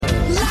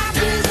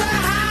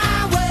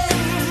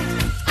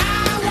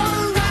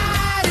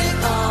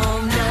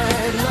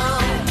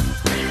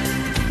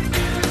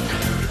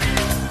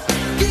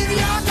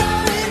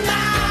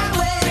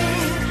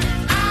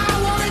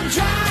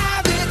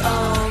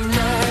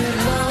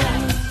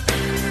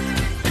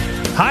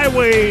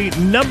Highway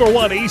number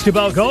 1 east of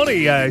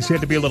Balcony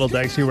said to be a little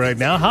dicey right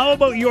now. How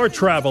about your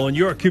travel and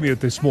your commute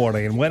this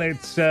morning? And when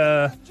it's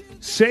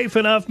safe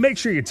enough, make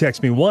sure you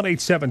text me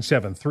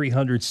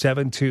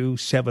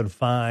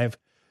 1-877-300-7275.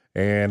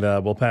 And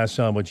we'll pass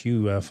on what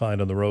you find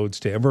on the roads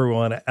to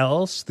everyone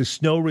else. The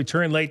snow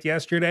returned late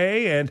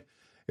yesterday, and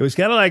it was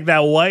kind of like that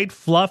white,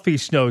 fluffy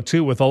snow,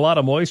 too, with a lot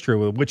of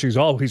moisture, which is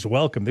always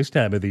welcome this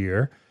time of the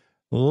year.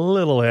 A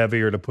little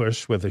heavier to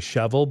push with a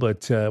shovel,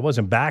 but it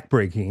wasn't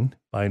backbreaking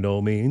by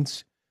no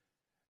means.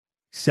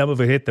 Some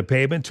of it hit the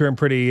pavement, turned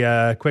pretty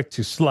quick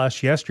to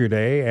slush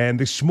yesterday.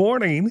 And this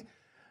morning,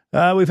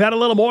 we've had a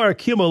little more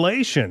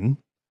accumulation.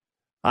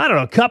 I don't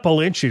know, a couple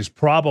inches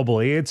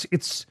probably.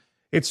 It's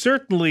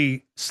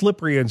certainly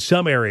slippery in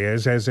some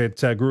areas as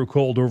it grew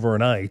cold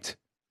overnight.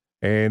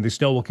 And the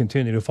snow will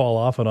continue to fall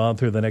off and on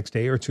through the next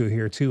day or two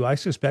here, too. I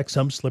suspect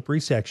some slippery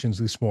sections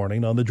this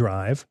morning on the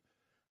drive.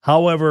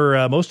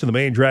 However, most of the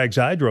main drags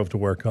I drove to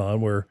work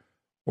on were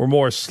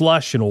more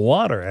slush and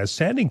water, as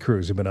sanding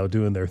crews have been out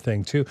doing their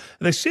thing, too.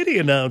 The city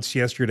announced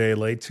yesterday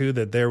late, too,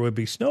 that there would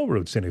be snow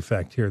routes in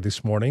effect here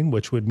this morning,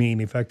 which would mean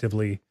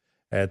effectively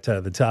at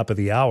the top of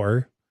the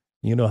hour.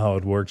 You know how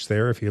it works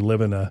there if you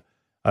live in a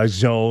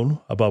zone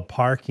about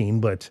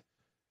parking, but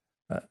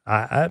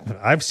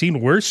I've seen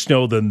worse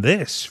snow than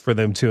this for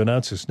them to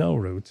announce a snow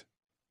route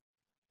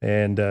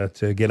and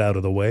to get out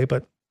of the way,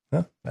 but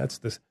that's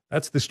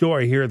the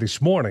story here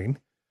this morning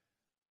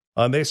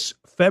on this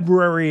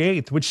February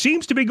 8th, which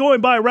seems to be going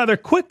by rather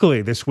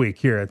quickly this week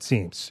here, it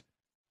seems.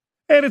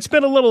 And it's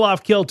been a little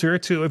off kilter,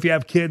 too, if you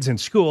have kids in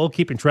school,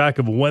 keeping track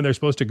of when they're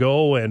supposed to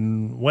go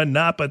and when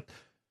not. But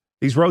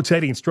these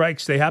rotating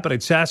strikes, they happened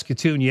in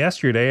Saskatoon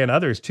yesterday, and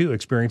others, too,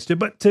 experienced it.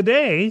 But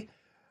today,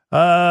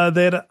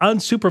 that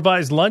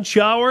unsupervised lunch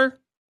hour,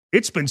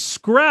 it's been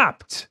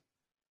scrapped.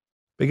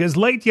 Because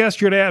late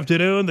yesterday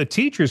afternoon, the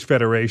Teachers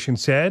Federation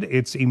said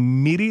it's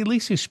immediately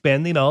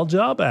suspending all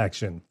job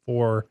action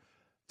for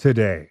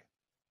today.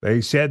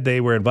 They said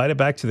they were invited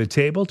back to the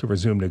table to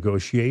resume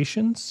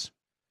negotiations.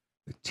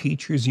 The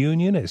teachers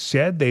union has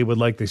said they would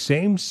like the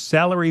same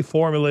salary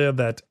formula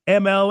that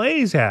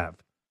MLAs have.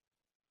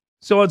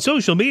 So on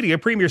social media,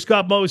 Premier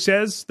Scott Moe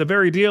says the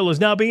very deal is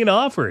now being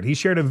offered. He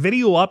shared a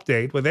video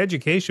update with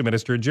Education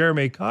Minister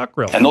Jeremy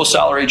Cockrell. And those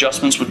salary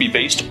adjustments would be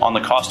based on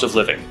the cost of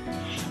living.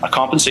 A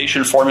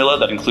compensation formula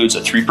that includes a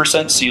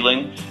 3%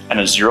 ceiling and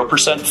a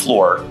 0%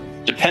 floor,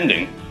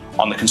 depending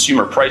on the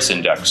consumer price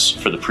index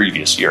for the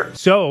previous year.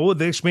 So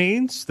this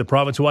means the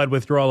province-wide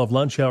withdrawal of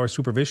lunch hour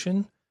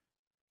supervision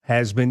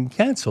has been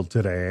canceled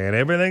today, and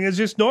everything is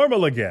just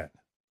normal again.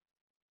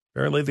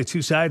 Apparently, the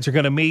two sides are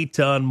going to meet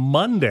on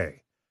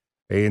Monday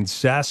in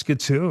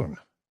Saskatoon.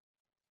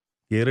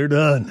 Get her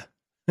done.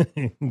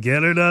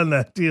 Get her done,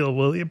 that deal,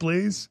 will you,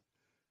 please?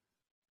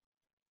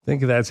 I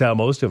think that's how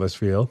most of us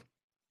feel.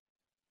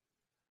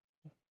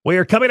 We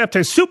are coming up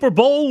to Super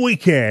Bowl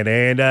weekend,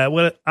 and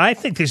I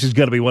think this is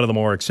going to be one of the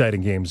more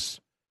exciting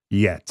games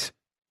yet.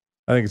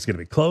 I think it's going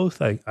to be close.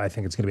 I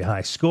think it's going to be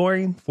high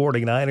scoring.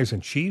 49ers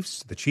and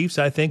Chiefs. The Chiefs,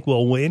 I think,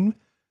 will win,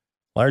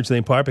 largely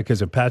in part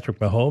because of Patrick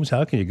Mahomes.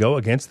 How can you go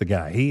against the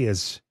guy?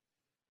 He's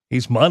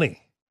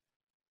money.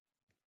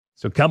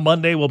 So come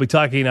Monday, we'll be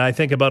talking, I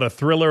think, about a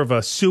thriller of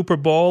a Super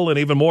Bowl and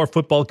even more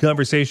football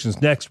conversations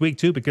next week,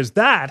 too, because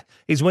that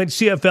is when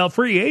CFL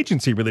free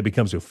agency really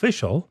becomes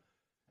official.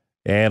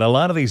 And a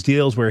lot of these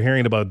deals we're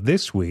hearing about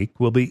this week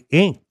will be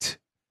inked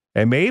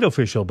and made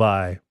official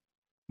by,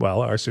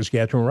 well, our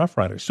Saskatchewan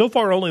Roughriders. So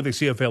far, only the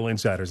CFL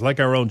insiders, like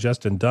our own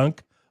Justin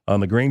Dunk on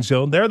the Green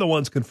Zone. They're the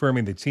ones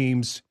confirming the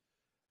teams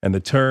and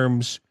the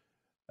terms.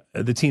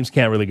 The teams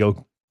can't really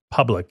go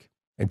public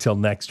until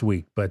next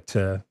week. But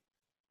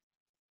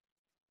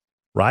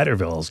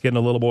Riderville's getting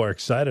a little more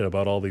excited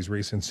about all these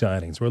recent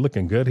signings. We're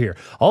looking good here.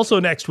 Also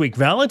next week,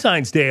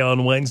 Valentine's Day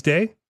on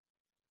Wednesday.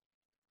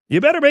 You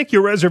better make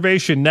your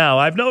reservation now.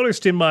 I've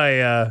noticed in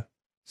my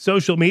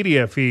social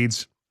media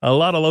feeds a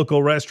lot of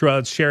local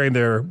restaurants sharing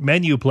their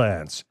menu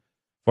plans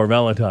for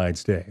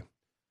Valentine's Day.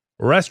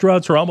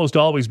 Restaurants are almost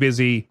always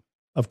busy,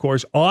 of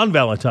course, on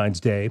Valentine's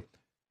Day.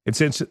 And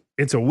since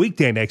it's a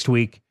weekday next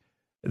week,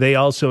 they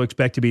also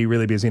expect to be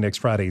really busy next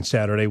Friday and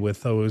Saturday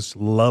with those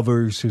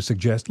lovers who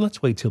suggest,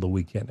 let's wait till the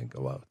weekend and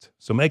go out.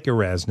 So make your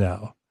res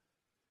now.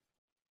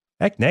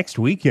 Heck, next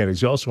weekend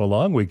is also a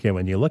long weekend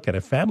when you look at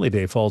it. Family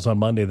Day falls on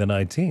Monday the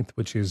 19th,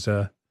 which is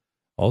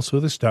also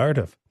the start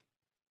of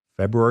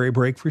February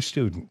break for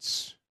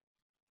students.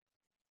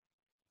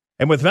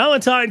 And with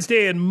Valentine's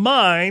Day in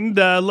mind,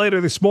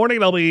 later this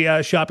morning I'll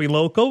be shopping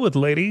local with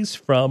ladies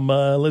from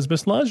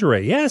Elizabeth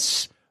Lingerie.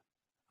 Yes,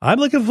 I'm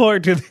looking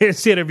forward to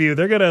this interview.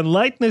 They're going to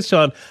enlighten us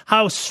on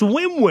how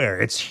swimwear,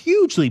 it's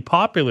hugely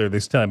popular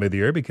this time of the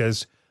year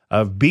because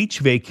of beach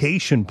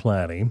vacation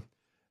planning.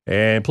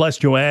 And plus,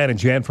 Joanne and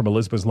Jen from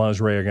Elizabeth's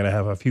Lingerie are going to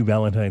have a few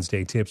Valentine's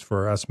Day tips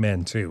for us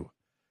men, too.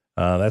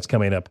 That's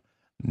coming up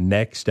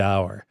next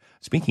hour.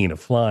 Speaking of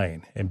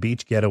flying and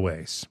beach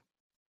getaways,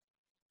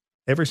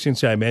 ever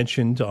since I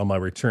mentioned on my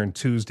return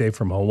Tuesday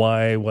from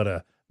Hawaii what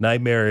a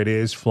nightmare it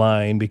is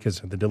flying because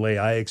of the delay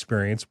I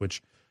experienced,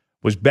 which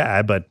was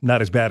bad, but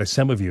not as bad as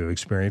some of you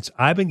experienced.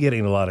 I've been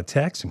getting a lot of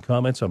texts and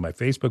comments on my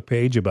Facebook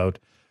page about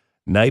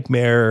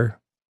nightmare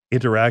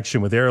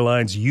interaction with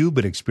airlines you've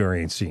been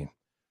experiencing.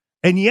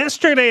 And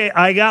yesterday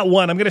I got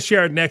one, I'm going to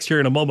share it next year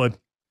in a moment,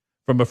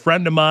 from a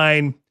friend of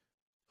mine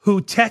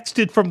who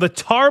texted from the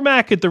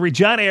tarmac at the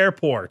Regina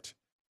Airport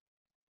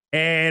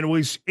and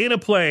was in a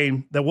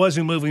plane that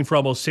wasn't moving for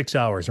almost 6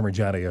 hours in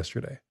Regina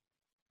yesterday.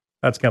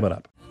 That's coming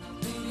up.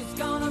 It's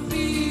gonna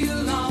be a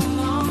long,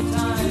 long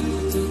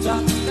time till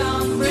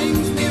touchdown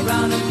brings me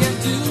round and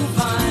get to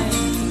find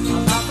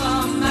about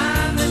the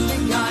man that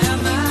think I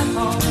am at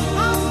home.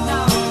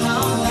 No,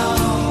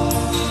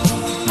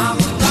 I'm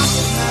a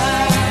rocket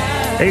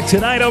man. Hey,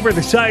 tonight over at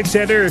the Science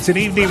Center, it's an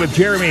evening with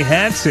Jeremy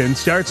Hansen.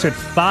 Starts at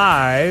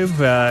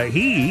 5.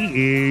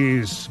 He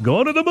is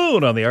going to the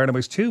moon on the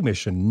Artemis 2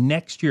 mission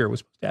next year. It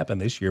was supposed to happen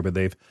this year, but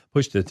they've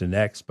pushed it to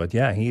next. But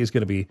yeah, he is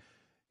going to be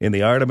in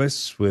the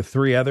Artemis with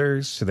 3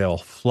 others. They'll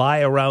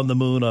fly around the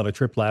moon on a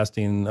trip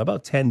lasting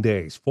about 10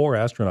 days. 4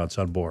 astronauts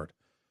on board,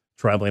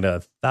 traveling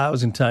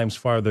 1,000 times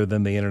farther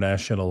than the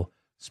International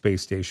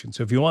Space Station.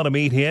 So if you want to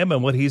meet him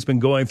and what he's been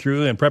going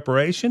through in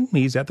preparation,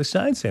 he's at the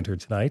Science Center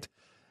tonight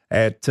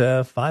at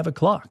 5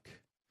 o'clock.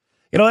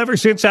 You know, ever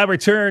since I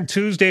returned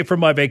Tuesday from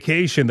my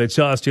vacation that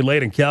saw us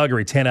delayed in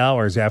Calgary 10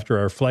 hours after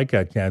our flight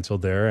got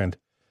canceled there, and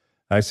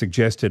I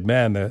suggested,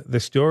 man, the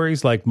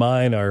stories like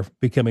mine are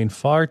becoming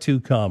far too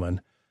common.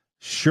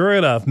 Sure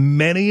enough,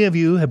 many of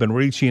you have been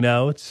reaching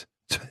out,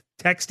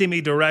 texting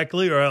me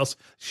directly, or else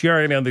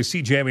sharing on the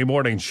CJME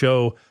Morning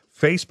Show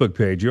Facebook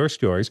page your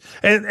stories.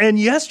 And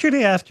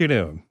yesterday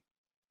afternoon,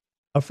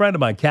 a friend of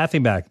mine, Kathy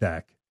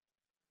Macnack,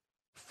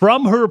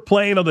 from her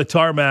plane on the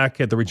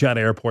tarmac at the Regina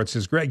Airport,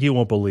 says, Greg, you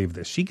won't believe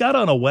this. She got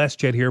on a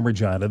WestJet here in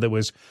Regina that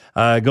was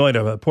going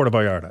to Puerto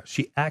Vallarta.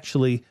 She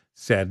actually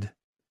said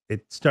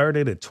it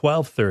started at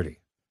 12:30.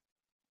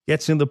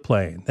 Gets in the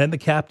plane. Then the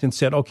captain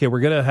said, okay,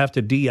 we're going to have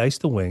to de-ice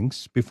the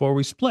wings before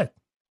we split.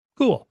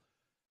 Cool.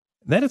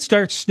 Then it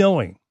starts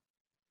snowing.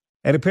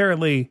 And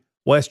apparently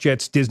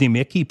WestJet's Disney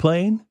Mickey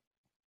plane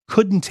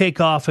couldn't take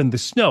off in the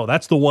snow.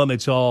 That's the one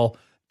that's all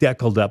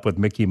deckled up with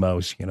Mickey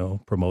Mouse, you know,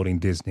 promoting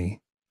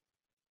Disney.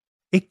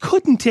 It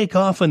couldn't take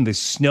off in the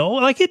snow.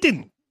 Like, it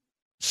didn't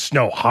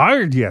snow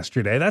hard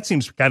yesterday. That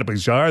seems kind of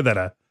bizarre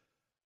that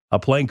a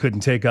plane couldn't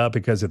take off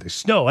because of the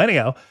snow.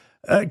 Anyhow,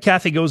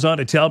 Kathy goes on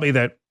to tell me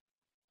that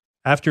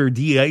after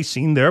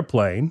de-icing their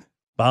plane,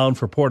 bound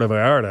for Puerto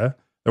Vallarta,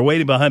 they're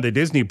waiting behind the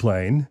Disney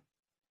plane,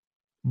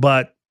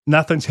 but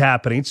nothing's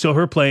happening. So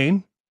her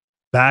plane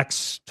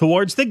backs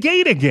towards the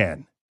gate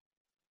again.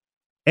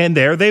 And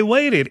there they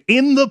waited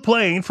in the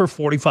plane for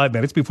 45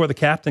 minutes before the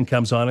captain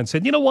comes on and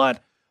said, you know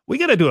what? We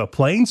got to do a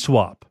plane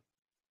swap.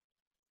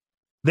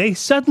 They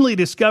suddenly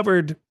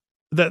discovered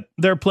that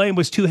their plane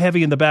was too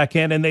heavy in the back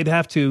end and they'd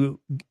have to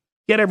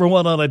get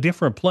everyone on a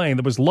different plane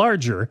that was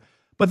larger.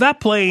 But that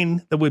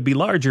plane that would be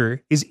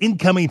larger is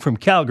incoming from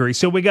Calgary,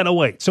 so we got to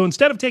wait. So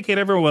instead of taking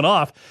everyone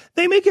off,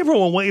 they make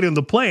everyone wait in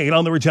the plane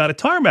on the Regina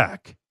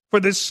tarmac for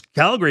this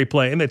Calgary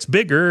plane that's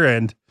bigger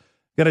and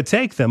going to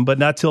take them, but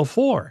not till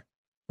 4.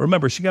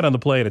 Remember, she got on the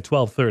plane at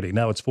 12:30.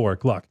 Now it's 4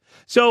 o'clock.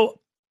 So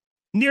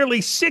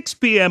nearly 6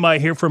 p.m., I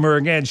hear from her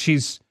again.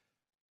 She's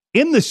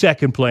in the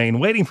second plane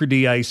waiting for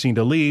de-icing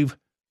to leave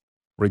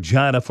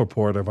Regina for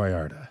Puerto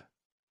Vallarta.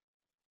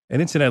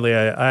 And incidentally,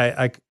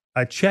 I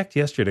checked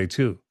yesterday,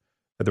 too.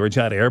 At the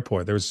Regina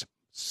Airport, there was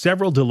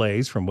several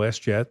delays from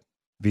WestJet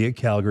via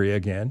Calgary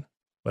again,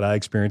 what I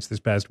experienced this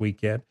past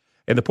weekend.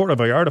 And the Puerto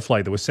Vallarta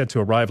flight that was set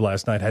to arrive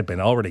last night had been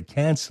already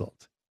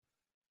canceled.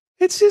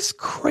 It's just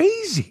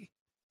crazy.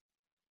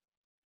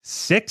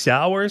 6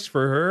 hours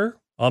for her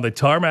on the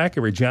tarmac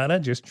at Regina,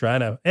 just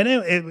trying to...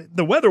 And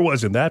the weather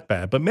wasn't that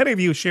bad, but many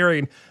of you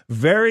sharing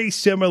very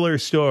similar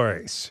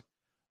stories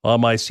on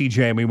my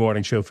CJME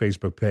Morning Show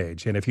Facebook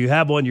page. And if you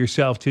have one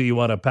yourself, too, you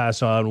want to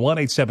pass on,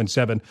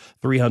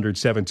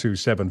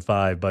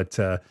 1-877-300-7275. But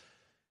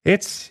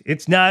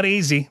it's not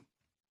easy.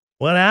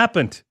 What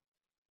happened?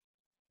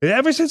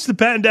 Ever since the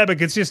pandemic,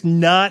 it's just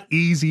not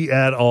easy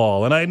at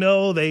all. And I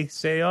know they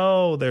say,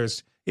 oh,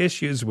 there's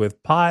issues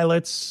with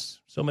pilots.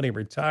 So many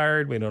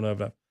retired. We don't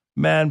have enough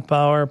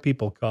manpower.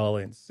 People call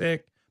in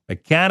sick.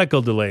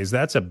 Mechanical delays.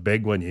 That's a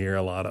big one you hear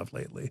a lot of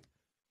lately.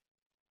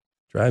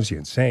 Drives you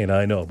insane,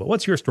 I know. But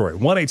what's your story?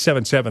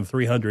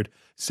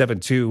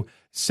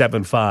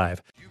 1-877-300-7275.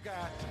 You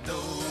got to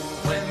know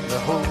when to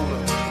hold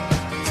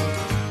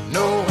up,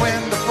 know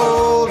when to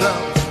fold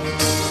up,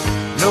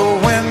 know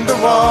when to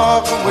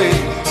walk away,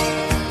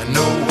 and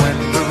know when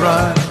to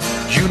run.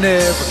 You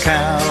never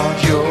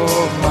count your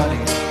money.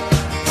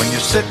 When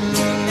you're sitting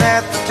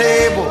at the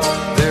table,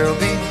 there'll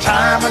be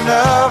time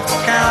enough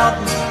for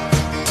counting.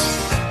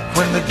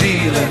 When the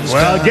dealing's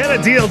done. Get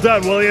a deal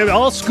done, will you?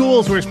 All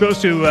schools were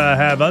supposed to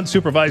have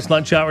unsupervised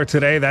lunch hour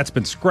today. That's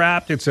been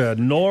scrapped. It's a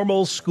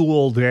normal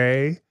school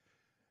day.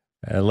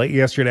 Late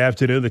yesterday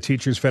afternoon, the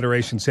Teachers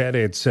Federation said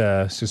it's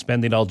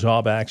suspending all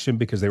job action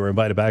because they were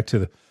invited back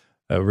to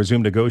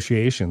resume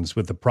negotiations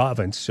with the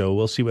province. So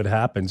we'll see what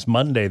happens.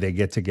 Monday they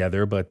get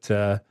together, but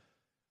I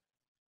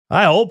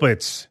hope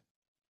it's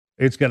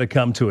it's going to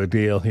come to a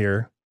deal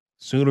here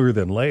sooner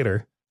than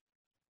later.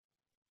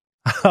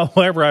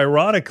 However,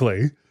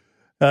 ironically,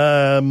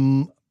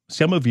 some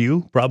of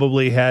you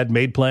probably had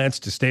made plans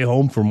to stay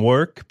home from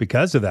work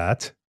because of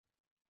that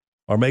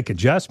or make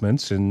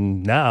adjustments,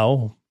 and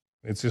now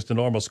it's just a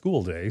normal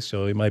school day,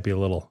 so you might be a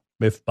little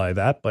miffed by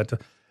that. But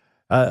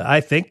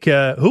I think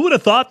who would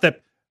have thought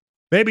that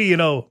maybe,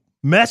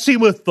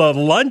 messing with the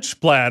lunch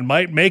plan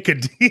might make a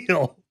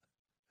deal?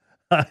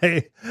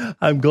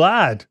 I'm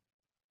glad.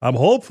 I'm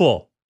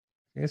hopeful.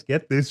 Just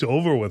get this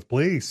over with,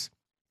 please.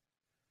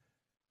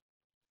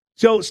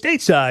 So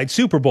stateside,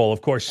 Super Bowl,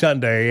 of course,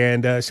 Sunday,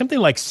 and something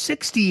like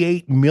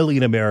 68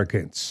 million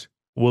Americans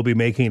will be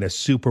making a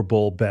Super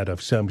Bowl bet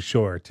of some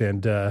sort.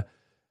 And there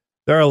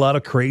are a lot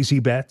of crazy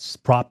bets,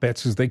 prop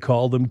bets as they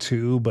call them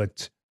too.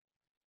 But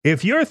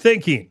if you're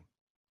thinking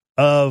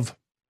of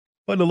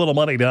putting a little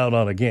money down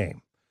on a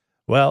game,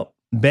 well,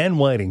 Ben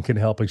Whiting can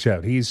help us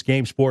out. He's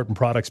game sport and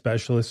product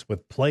specialist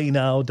with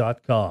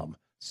PlayNow.com.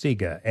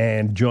 Siga,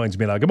 and joins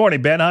me now. Good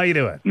morning, Ben. How you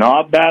doing?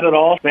 Not bad at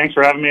all. Thanks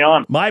for having me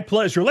on. My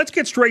pleasure. Let's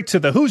get straight to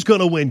the who's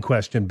going to win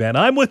question, Ben.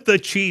 I'm with the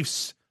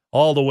Chiefs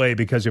all the way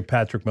because of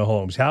Patrick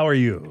Mahomes. How are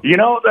you?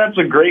 That's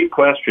a great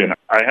question.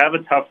 I have a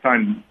tough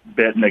time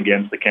betting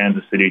against the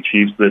Kansas City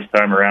Chiefs this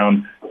time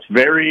around. It's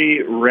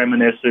very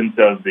reminiscent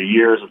of the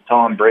years of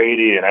Tom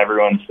Brady and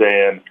everyone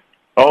saying,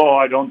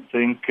 I don't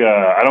think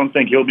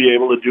he'll be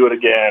able to do it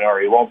again, or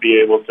he won't be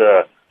able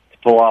to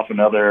pull off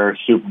another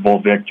Super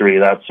Bowl victory,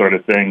 that sort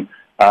of thing.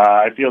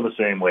 I feel the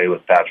same way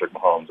with Patrick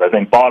Mahomes. I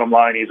think bottom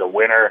line, he's a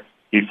winner.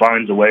 He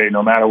finds a way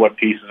no matter what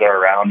pieces are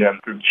around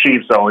him. The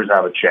Chiefs always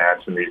have a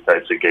chance in these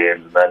types of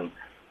games. And then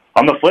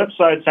on the flip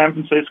side, San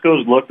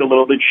Francisco's looked a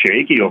little bit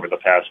shaky over the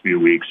past few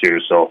weeks here.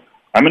 So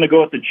I'm going to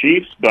go with the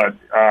Chiefs, but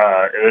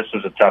this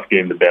is a tough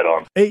game to bet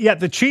on. Yeah,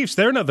 the Chiefs,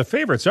 they're not the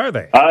favorites, are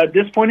they? At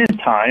this point in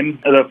time,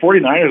 the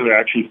 49ers are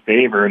actually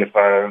favored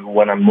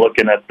when I'm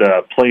looking at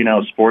the Play Now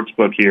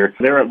Sportsbook here.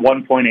 They're at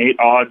 1.8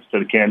 odds to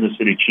the Kansas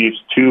City Chiefs,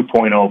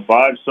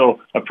 2.05,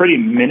 so a pretty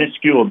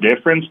minuscule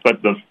difference,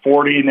 but the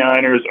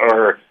 49ers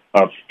are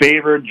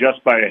favored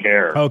just by a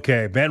hair.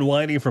 Okay, Ben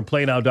Whiting from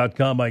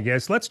PlayNow.com, I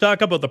guess. Let's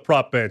talk about the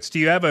prop bets. Do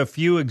you have a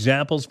few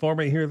examples for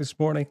me here this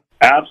morning?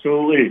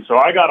 Absolutely. So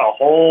I got a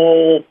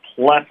whole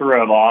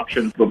plethora of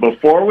options. But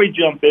before we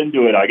jump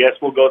into it, I guess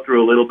we'll go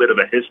through a little bit of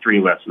a history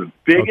lesson.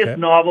 Biggest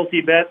novelty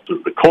bets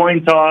was the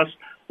coin toss,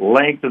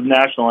 length of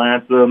national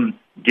anthem,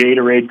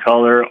 Gatorade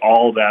color,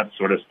 all that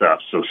sort of stuff.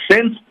 So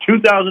since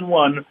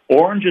 2001,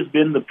 orange has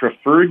been the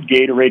preferred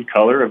Gatorade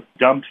color,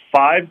 dumped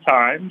 5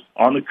 times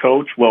on the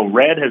coach, while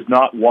red has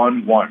not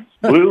won once.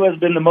 Blue has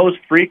been the most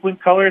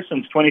frequent color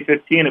since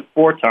 2015 at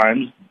 4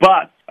 times,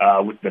 but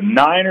with the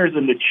Niners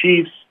and the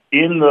Chiefs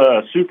in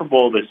the Super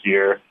Bowl this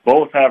year,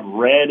 both have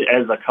red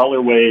as a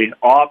colorway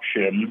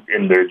option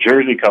in their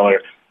jersey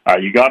color.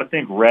 You got to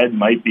think red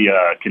might be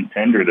a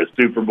contender to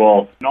Super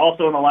Bowl. And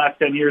also in the last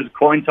 10 years,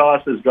 coin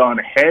toss has gone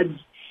heads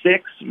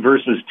 6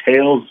 versus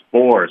tails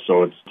 4.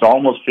 So it's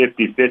almost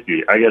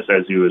 50-50, I guess,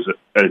 as you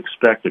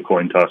expect a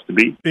coin toss to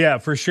be. Yeah,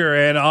 for sure.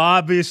 And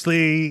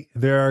obviously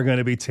there are going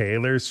to be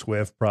Taylor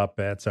Swift prop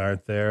bets,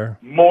 aren't there?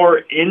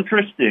 More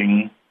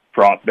interesting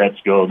prop bets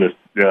go this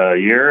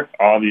year.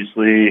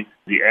 Obviously,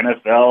 the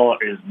NFL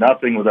is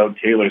nothing without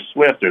Taylor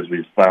Swift, as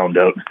we've found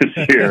out this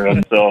year.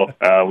 And so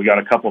we got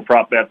a couple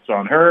prop bets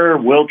on her.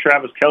 Will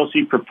Travis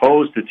Kelce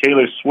propose to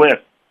Taylor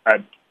Swift?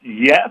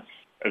 Yes,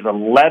 as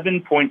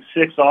 11.6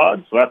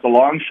 odds. So that's a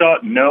long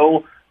shot.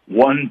 No,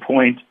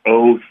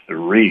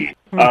 1.03.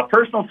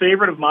 Personal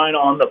favorite of mine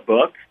on the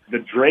book, the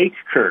Drake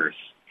Curse.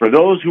 For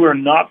those who are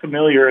not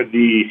familiar,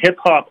 the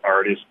hip-hop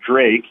artist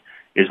Drake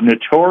is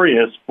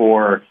notorious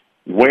for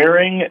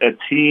wearing a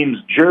team's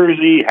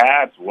jersey,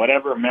 hats,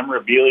 whatever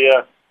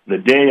memorabilia the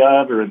day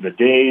of or the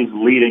days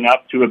leading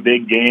up to a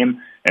big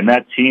game, and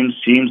that team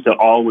seems to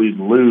always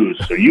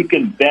lose. So you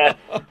can bet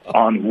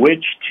on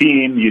which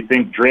team you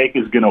think Drake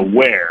is going to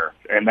wear,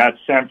 and that's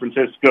San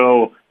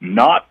Francisco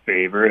not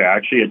favored,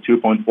 actually at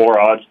 2.4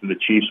 odds to the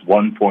Chiefs,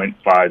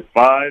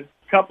 1.55.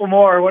 Couple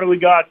more. What do we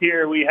got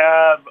here? We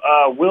have,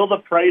 will the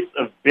price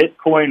of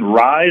Bitcoin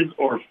rise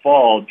or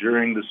fall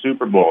during the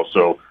Super Bowl?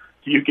 So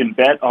you can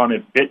bet on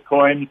if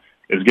Bitcoin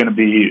is going to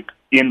be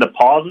in the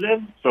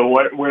positive. So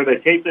where they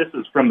take this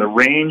is from the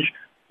range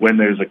when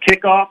there's a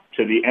kickoff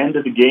to the end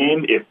of the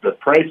game. If the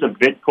price of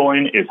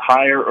Bitcoin is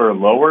higher or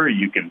lower,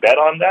 you can bet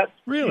on that.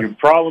 Really? You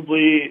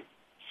probably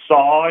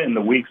saw in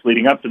the weeks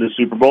leading up to the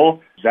Super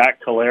Bowl,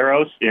 Zach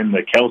Collaros in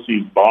the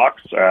Kelsey's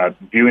box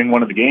viewing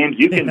one of the games.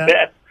 You can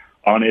bet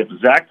on if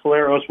Zach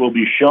Collaros will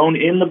be shown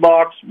in the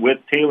box with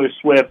Taylor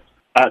Swift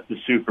at the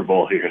Super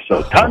Bowl here.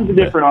 So tons of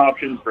different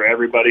options for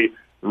everybody.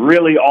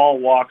 Really all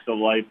walks of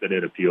life that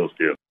it appeals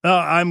to.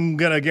 I'm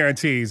going to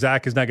guarantee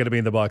Zach is not going to be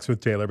in the box with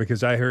Taylor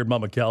because I heard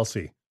Mama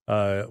Kelsey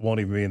won't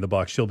even be in the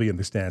box. She'll be in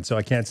the stand, so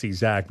I can't see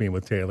Zach being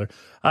with Taylor.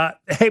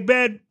 Hey,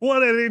 Ben,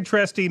 what an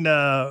interesting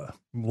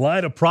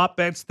line of prop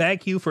bets.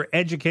 Thank you for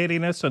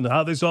educating us on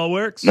how this all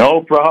works.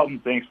 No problem.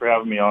 Thanks for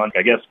having me on.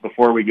 I guess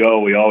before we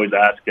go, we always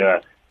ask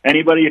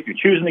anybody, if you're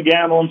choosing to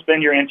gamble and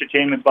spend your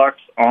entertainment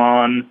bucks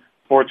on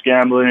sports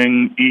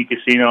gambling,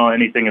 e-casino,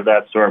 anything of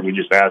that sort. We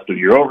just ask if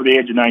you're over the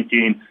age of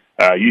 19,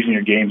 using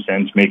your game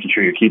sense, making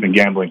sure you're keeping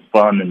gambling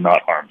fun and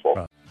not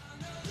harmful.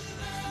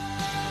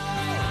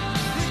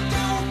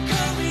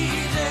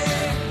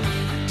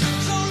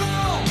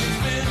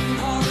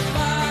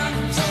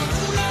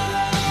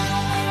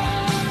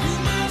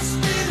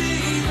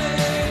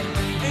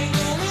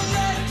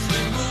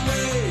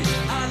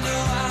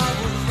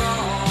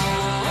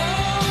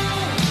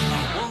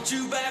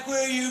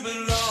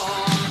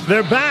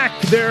 They're back.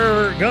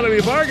 They're going to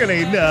be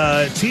bargaining.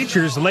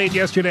 Teachers, late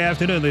yesterday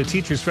afternoon, the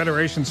Teachers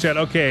Federation said,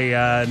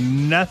 okay,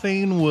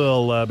 nothing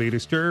will be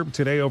disturbed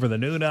today over the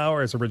noon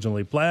hour as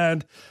originally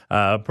planned.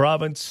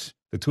 Province,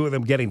 the two of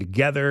them getting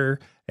together,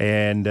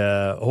 and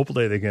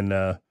hopefully they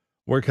can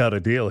work out a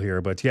deal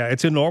here. But, yeah,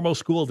 it's a normal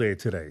school day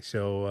today.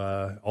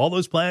 So all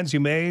those plans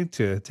you made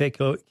to take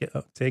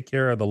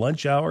care of the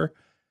lunch hour,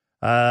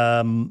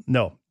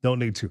 no, don't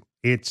need to.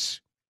 It's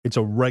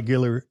a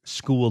regular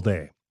school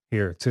day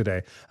here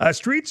today.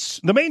 Streets,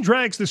 the main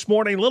drags this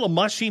morning, a little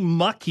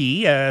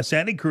mucky.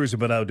 Sandy crews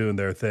have been out doing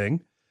their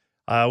thing.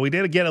 We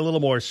did get a little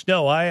more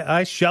snow.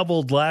 I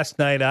shoveled last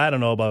night, I don't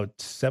know, about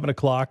 7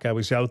 o'clock. I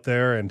was out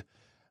there, and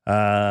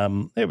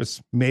it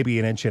was maybe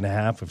 1.5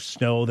 inches of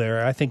snow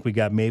there. I think we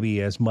got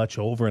maybe as much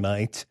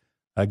overnight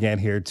again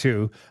here,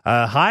 too.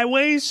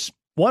 Highways,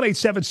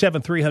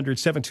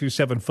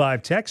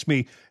 1-877-300-7275. Text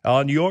me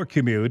on your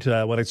commute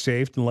when it's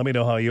safe, and let me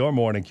know how your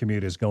morning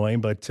commute is going.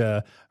 But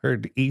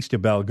heard east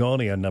of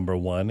Balgonia, number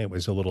one, it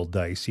was a little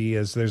dicey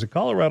as there's a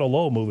Colorado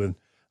low moving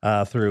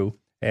through,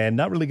 and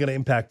not really going to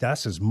impact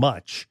us as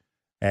much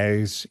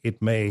as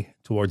it may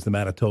towards the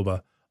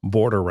Manitoba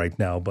border right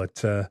now.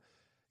 But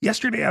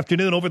yesterday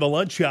afternoon over the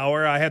lunch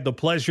hour, I had the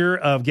pleasure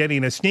of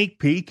getting a sneak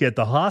peek at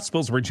the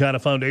Hospitals Regina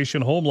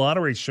Foundation Home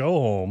Lottery Show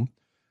Home.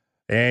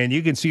 And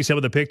you can see some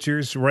of the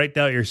pictures right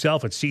now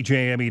yourself at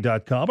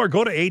cjme.com or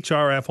go to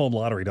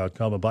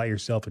hrfhomelottery.com and buy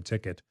yourself a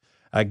ticket.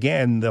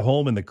 Again, the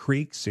home in the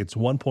Creeks, it's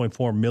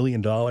 $1.4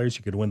 million.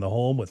 You could win the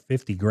home with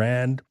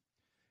 $50,000.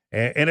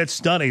 And it's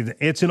stunning.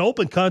 It's an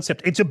open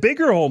concept. It's a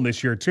bigger home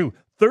this year, too.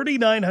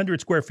 3,900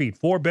 square feet,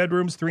 4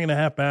 bedrooms,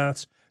 3.5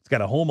 baths. It's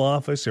got a home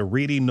office, a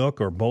reading nook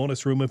or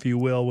bonus room, if you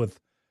will, with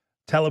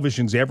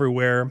televisions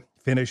everywhere,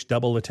 finished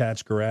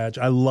double-attached garage.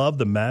 I love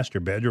the master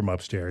bedroom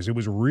upstairs. It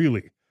was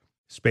really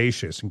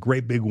spacious and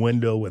great big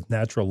window with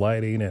natural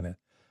lighting and an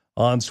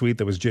ensuite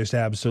that was just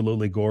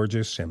absolutely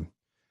gorgeous. And,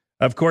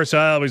 of course,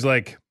 I always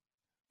like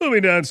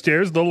moving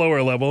downstairs, the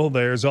lower level.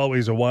 There's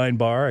always a wine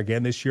bar.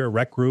 Again, this year, a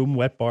rec room,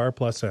 wet bar,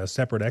 plus a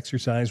separate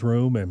exercise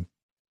room and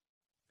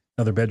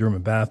another bedroom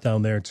and bath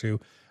down there, too.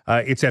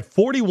 It's at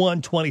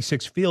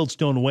 4126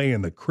 Fieldstone Way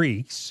in the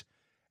Creeks.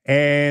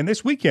 And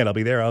this weekend, I'll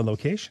be there on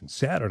location,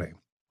 Saturday.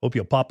 Hope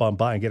you'll pop on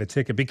by and get a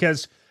ticket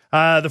because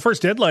the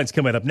first deadline's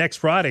coming up next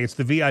Friday. It's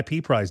the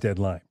VIP prize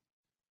deadline.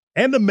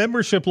 And the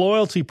membership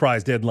loyalty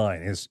prize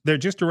deadline. They're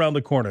just around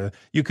the corner.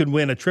 You can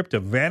win a trip to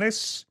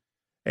Venice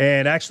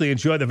and actually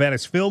enjoy the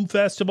Venice Film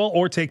Festival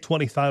or take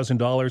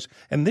 $20,000.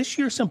 And this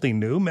year, something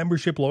new,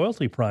 membership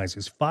loyalty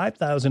prizes,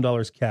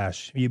 $5,000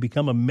 cash. You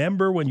become a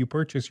member when you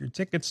purchase your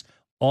tickets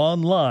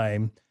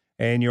online,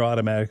 and you're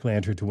automatically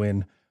entered to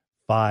win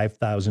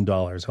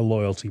 $5,000, a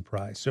loyalty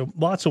prize. So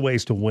lots of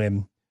ways to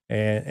win,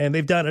 and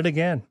they've done it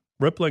again.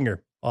 Ripplinger.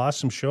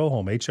 Awesome show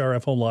home,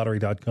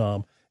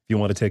 hrfhomelottery.com if you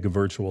want to take a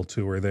virtual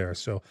tour there.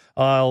 So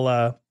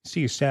I'll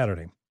see you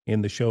Saturday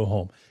in the show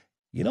home.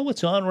 You know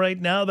what's on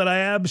right now that I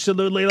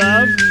absolutely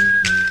love?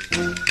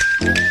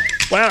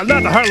 Well,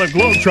 not the Harlem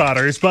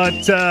Globetrotters,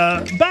 but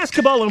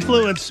basketball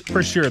influence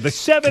for sure. The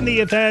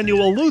 70th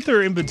annual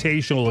Luther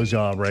Invitational is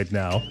on right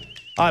now.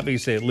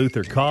 Obviously at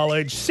Luther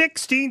College.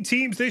 16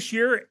 teams this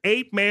year,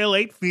 8 male,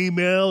 8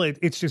 female.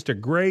 It's just a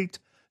great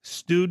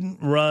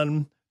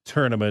student-run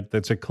tournament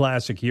that's a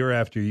classic year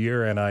after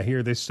year. And I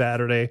hear this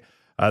Saturday,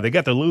 they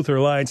got the Luther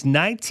Lions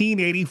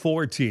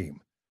 1984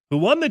 team who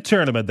won the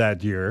tournament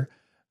that year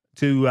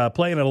to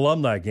play in an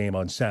alumni game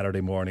on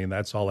Saturday morning.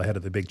 That's all ahead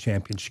of the big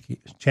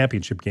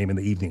championship game in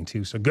the evening,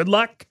 too. So good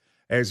luck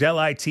as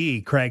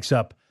LIT cranks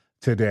up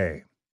today.